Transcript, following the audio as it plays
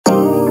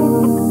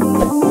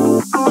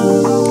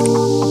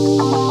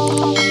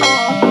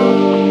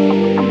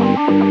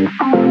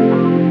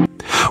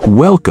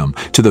Welcome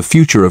to the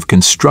future of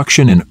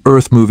construction and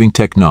earth-moving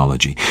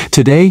technology.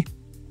 Today,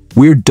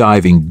 we're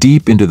diving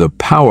deep into the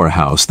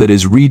powerhouse that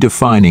is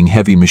redefining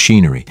heavy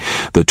machinery,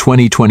 the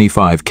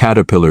 2025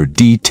 Caterpillar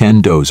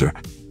D10 Dozer.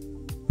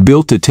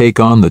 Built to take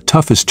on the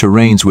toughest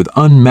terrains with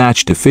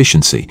unmatched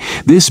efficiency,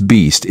 this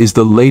beast is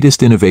the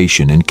latest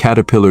innovation in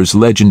Caterpillar's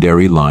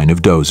legendary line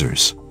of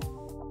dozers.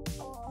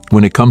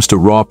 When it comes to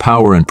raw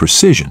power and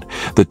precision,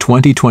 the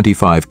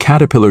 2025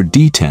 Caterpillar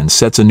D10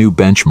 sets a new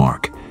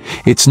benchmark.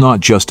 It's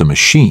not just a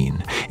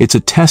machine, it's a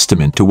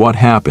testament to what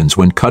happens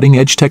when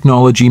cutting-edge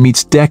technology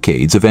meets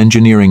decades of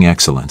engineering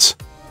excellence.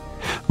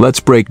 Let's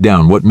break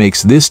down what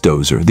makes this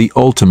dozer the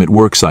ultimate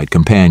worksite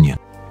companion.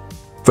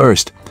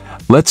 First,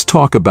 let's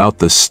talk about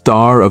the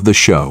star of the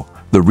show,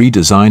 the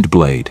redesigned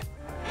blade.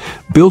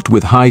 Built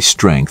with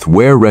high-strength,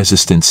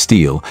 wear-resistant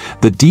steel,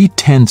 the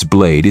D10's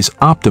blade is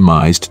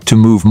optimized to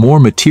move more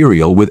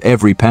material with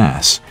every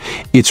pass.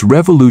 Its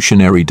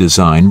revolutionary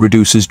design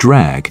reduces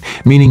drag,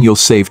 meaning you'll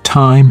save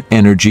time,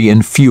 energy,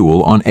 and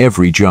fuel on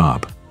every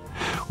job.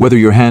 Whether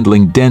you're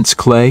handling dense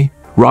clay,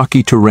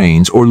 rocky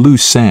terrains, or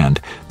loose sand,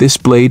 this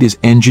blade is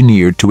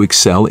engineered to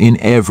excel in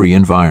every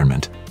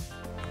environment.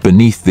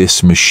 Beneath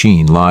this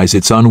machine lies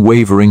its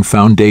unwavering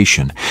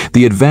foundation,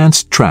 the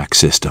advanced track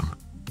system.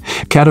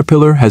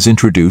 Caterpillar has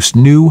introduced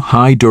new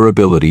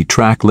high-durability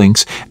track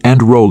links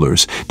and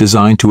rollers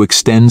designed to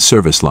extend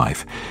service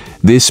life.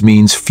 This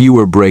means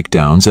fewer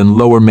breakdowns and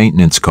lower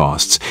maintenance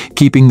costs,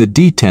 keeping the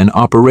D10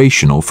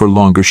 operational for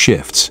longer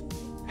shifts.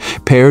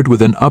 Paired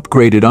with an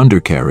upgraded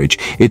undercarriage,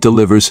 it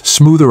delivers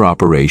smoother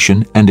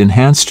operation and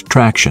enhanced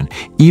traction,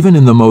 even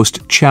in the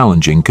most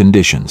challenging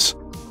conditions.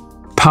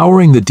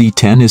 Powering the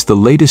D10 is the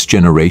latest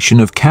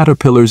generation of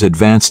Caterpillar's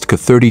advanced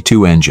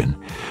K32 engine.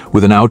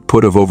 With an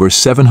output of over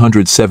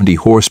 770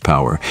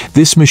 horsepower,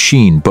 this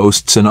machine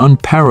boasts an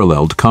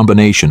unparalleled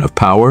combination of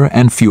power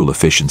and fuel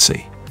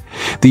efficiency.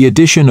 The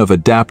addition of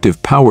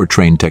adaptive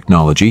powertrain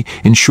technology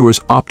ensures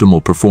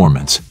optimal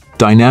performance,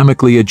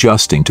 dynamically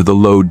adjusting to the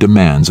load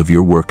demands of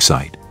your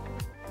worksite.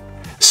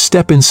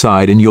 Step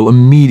inside and you'll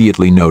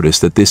immediately notice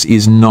that this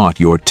is not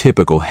your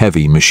typical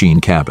heavy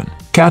machine cabin.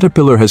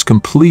 Caterpillar has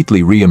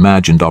completely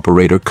reimagined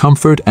operator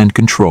comfort and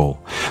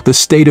control. The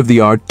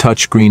state-of-the-art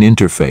touchscreen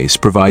interface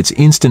provides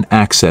instant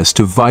access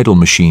to vital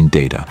machine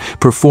data,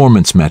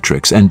 performance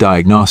metrics, and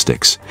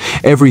diagnostics.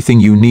 Everything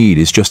you need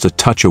is just a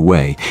touch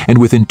away, and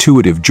with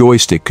intuitive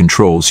joystick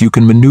controls you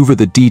can maneuver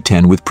the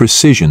D10 with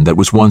precision that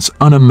was once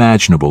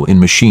unimaginable in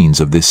machines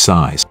of this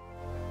size.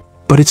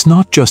 But it's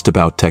not just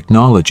about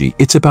technology,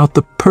 it's about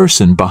the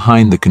person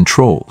behind the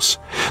controls.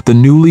 The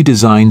newly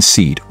designed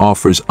seat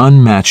offers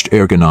unmatched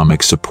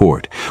ergonomic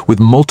support, with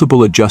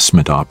multiple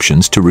adjustment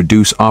options to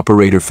reduce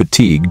operator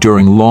fatigue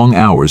during long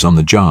hours on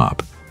the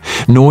job.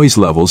 Noise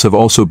levels have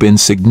also been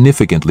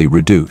significantly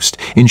reduced,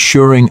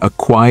 ensuring a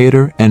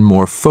quieter and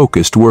more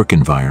focused work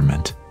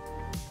environment.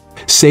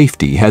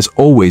 Safety has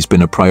always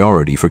been a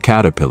priority for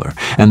Caterpillar,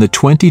 and the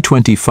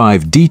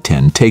 2025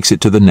 D10 takes it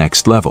to the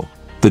next level.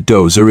 The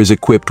dozer is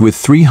equipped with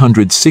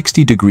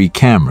 360-degree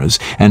cameras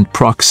and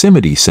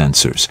proximity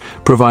sensors,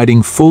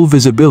 providing full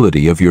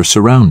visibility of your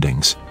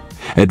surroundings.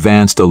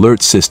 Advanced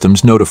alert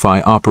systems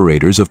notify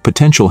operators of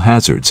potential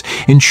hazards,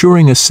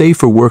 ensuring a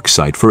safer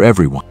worksite for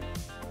everyone.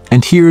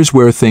 And here's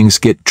where things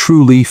get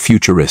truly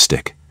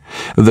futuristic.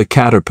 The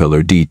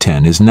Caterpillar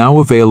D10 is now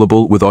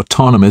available with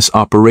autonomous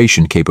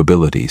operation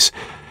capabilities.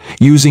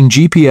 Using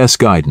GPS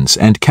guidance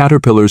and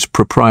Caterpillar's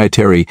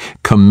proprietary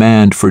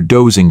command for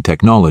dozing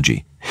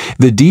technology,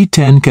 the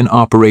D10 can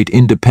operate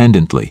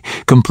independently,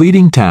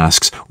 completing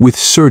tasks with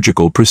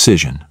surgical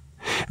precision.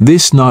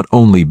 This not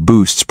only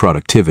boosts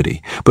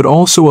productivity, but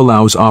also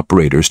allows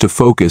operators to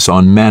focus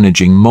on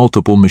managing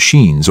multiple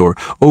machines or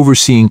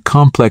overseeing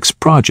complex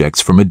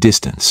projects from a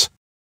distance.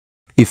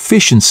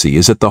 Efficiency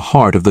is at the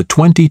heart of the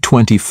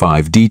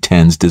 2025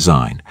 D10's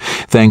design.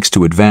 Thanks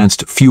to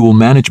advanced fuel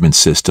management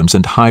systems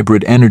and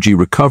hybrid energy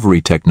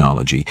recovery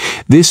technology,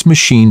 this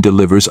machine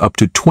delivers up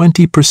to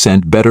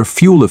 20% better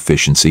fuel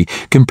efficiency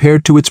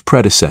compared to its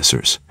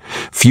predecessors.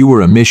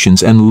 Fewer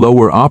emissions and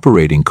lower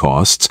operating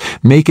costs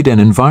make it an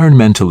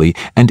environmentally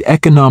and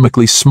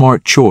economically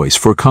smart choice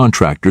for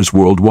contractors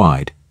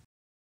worldwide.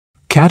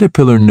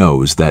 Caterpillar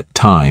knows that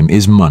time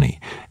is money,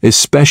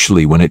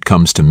 especially when it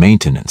comes to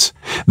maintenance.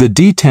 The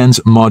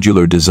D10's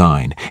modular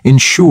design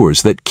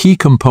ensures that key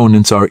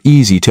components are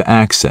easy to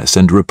access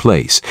and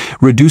replace,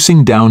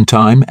 reducing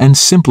downtime and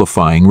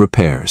simplifying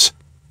repairs.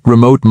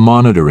 Remote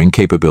monitoring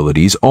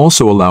capabilities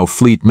also allow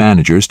fleet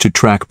managers to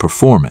track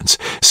performance,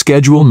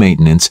 schedule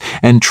maintenance,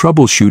 and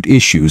troubleshoot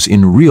issues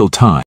in real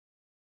time.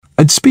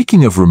 And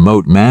speaking of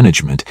remote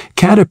management,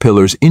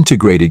 Caterpillar's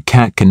integrated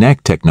Cat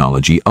Connect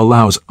technology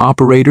allows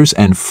operators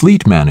and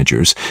fleet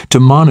managers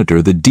to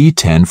monitor the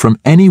D10 from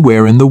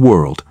anywhere in the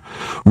world.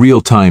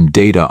 Real-time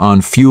data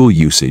on fuel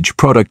usage,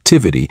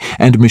 productivity,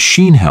 and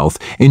machine health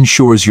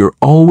ensures you're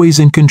always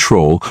in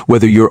control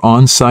whether you're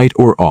on-site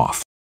or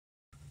off.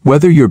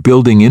 Whether you're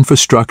building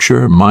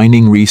infrastructure,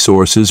 mining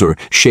resources, or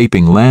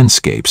shaping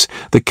landscapes,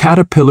 the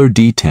Caterpillar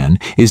D10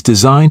 is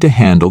designed to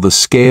handle the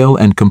scale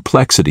and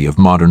complexity of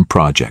modern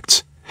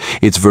projects.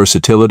 Its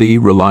versatility,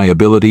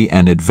 reliability,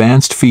 and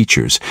advanced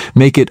features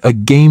make it a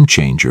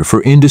game-changer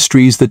for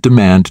industries that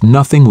demand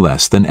nothing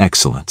less than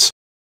excellence.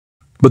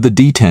 But the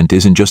D10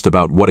 isn't just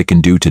about what it can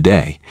do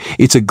today.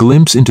 It's a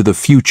glimpse into the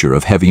future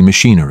of heavy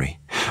machinery.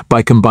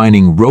 By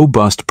combining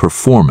robust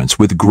performance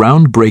with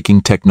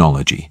groundbreaking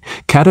technology,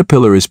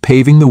 Caterpillar is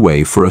paving the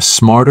way for a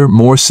smarter,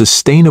 more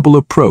sustainable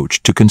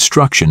approach to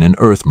construction and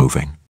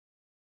earthmoving.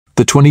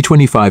 The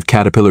 2025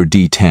 Caterpillar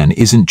D10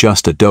 isn't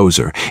just a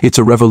dozer, it's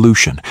a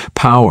revolution,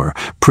 power,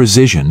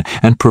 precision,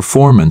 and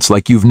performance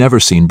like you've never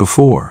seen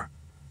before.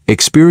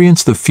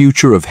 Experience the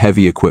future of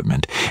heavy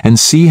equipment and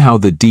see how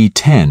the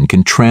D10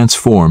 can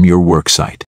transform your worksite.